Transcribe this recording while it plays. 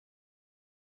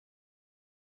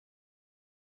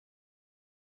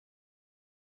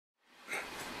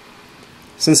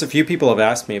Since a few people have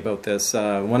asked me about this,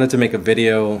 I wanted to make a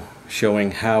video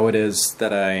showing how it is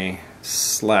that I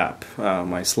slap,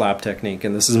 my slap technique,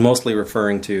 and this is mostly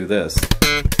referring to this.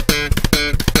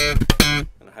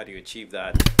 And how do you achieve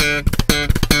that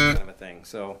kind of a thing.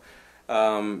 So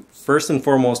first and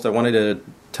foremost, I wanted to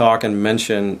talk and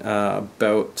mention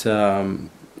about the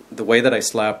way that I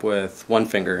slap with one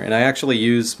finger, and I actually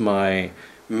use my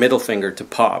middle finger to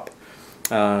pop.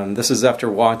 This is after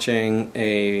watching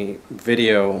a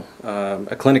video,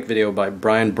 a clinic video by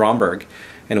Brian Bromberg,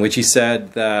 in which he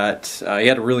said that he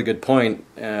had a really good point,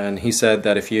 and he said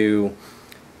that if you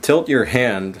tilt your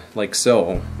hand like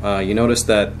so, you notice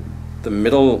that the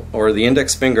middle or the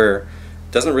index finger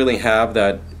doesn't really have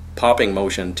that popping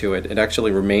motion to it. It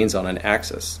actually remains on an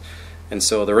axis. And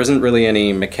so there isn't really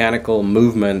any mechanical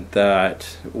movement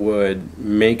that would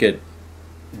make it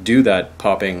do that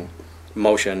popping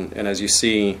motion, and as you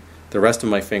see, the rest of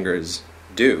my fingers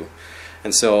do.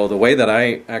 And so the way that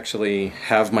I actually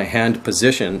have my hand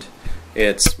positioned,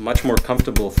 it's much more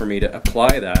comfortable for me to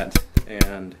apply that,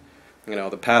 and you know,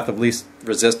 the path of least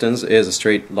resistance is a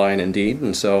straight line indeed,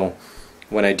 and so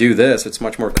when I do this, it's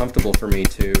much more comfortable for me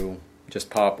to just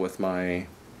pop with my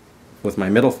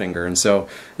middle finger. And so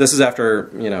this is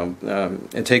after, you know,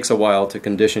 it takes a while to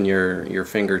condition your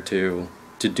finger to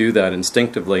do that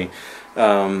instinctively.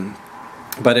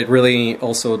 But it really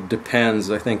also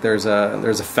depends. I think there's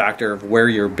a factor of where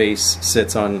your bass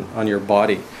sits on your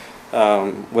body.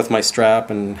 With my strap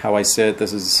and how I sit,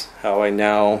 this is how I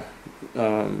now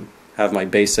have my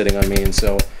bass sitting on me, and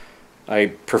so I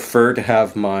prefer to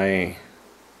have my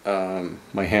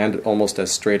my hand almost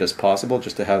as straight as possible,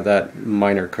 just to have that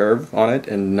minor curve on it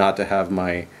and not to have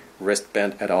my wrist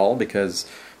bent at all, because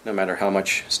no matter how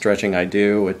much stretching I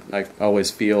do, I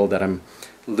always feel that I'm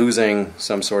losing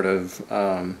some sort of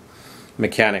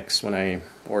mechanics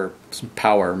or some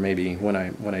power maybe when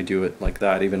I do it like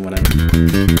that, even when I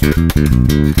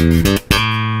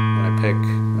pick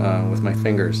with my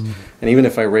fingers. And even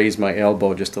if I raise my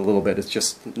elbow just a little bit, it's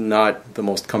just not the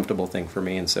most comfortable thing for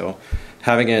me. And so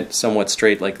having it somewhat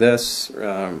straight like this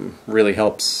really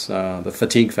helps the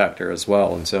fatigue factor as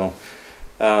well. And so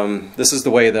this is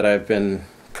the way that I've been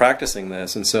practicing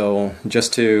this, and so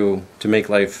just to make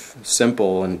life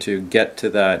simple and to get to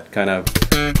that kind of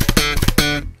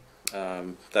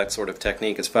that sort of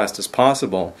technique as fast as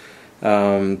possible,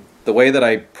 the way that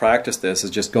I practice this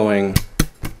is just going,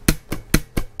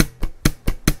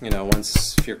 you know,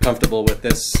 if you're comfortable with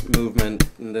this movement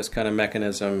and this kind of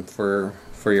mechanism for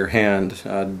your hand,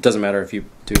 doesn't matter if you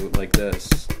do it like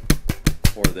this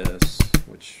or this,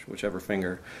 whichever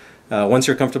finger. Once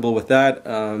you're comfortable with that,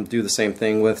 do the same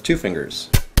thing with two fingers.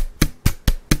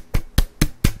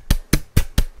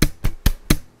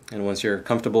 And once you're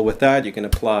comfortable with that, you can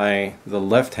apply the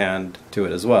left hand to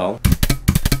it as well.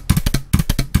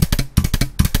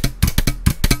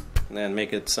 And then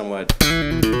make it somewhat...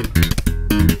 And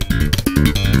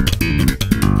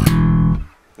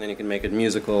then you can make it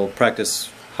musical, practice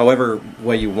however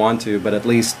way you want to, but at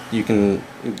least you can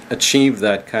achieve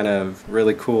that kind of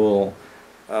really cool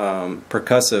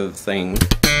percussive thing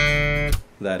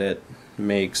that it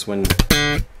makes when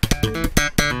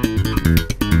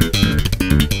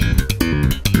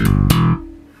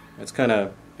it's kind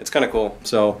of cool.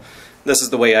 So this is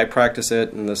the way I practice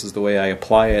it, and this is the way I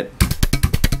apply it.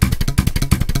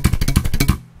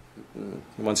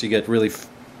 Once you get really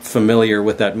familiar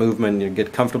with that movement, you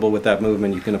get comfortable with that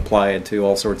movement, you can apply it to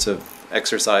all sorts of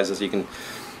exercises.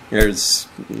 There's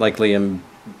likely a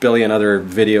billion other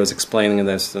videos explaining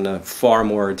this in a far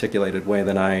more articulated way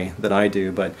than I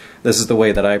do, but this is the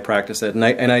way that I practice it, and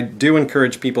I do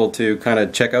encourage people to kind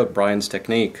of check out Brian's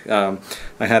technique. I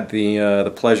had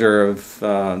the pleasure of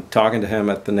talking to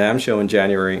him at the NAMM show in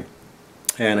January,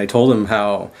 and I told him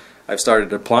how I've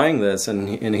started applying this,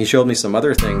 and he showed me some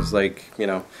other things, like, you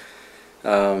know,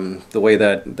 the way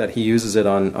that he uses it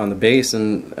on the bass,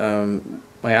 and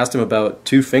I asked him about the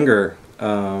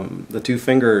two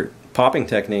finger popping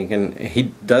technique, and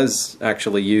he does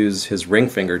actually use his ring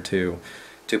finger to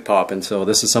pop, and so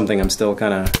this is something I'm still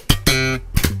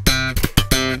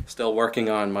working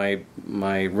on.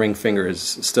 My ring finger is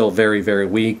still very, very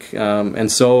weak, and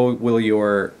so will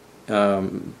your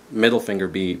middle finger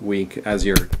be weak as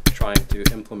you're trying to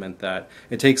implement that.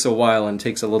 It takes a while and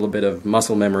takes a little bit of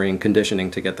muscle memory and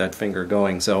conditioning to get that finger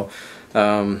going. So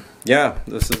yeah,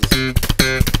 this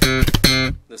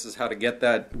is how to get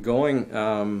that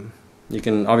going. You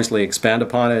can obviously expand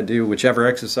upon it, do whichever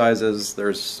exercises.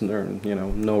 There's you know,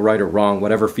 no right or wrong.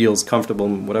 Whatever feels comfortable,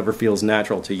 whatever feels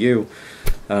natural to you,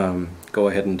 go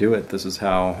ahead and do it. This is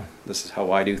how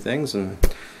I do things, and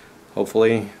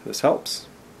hopefully this helps.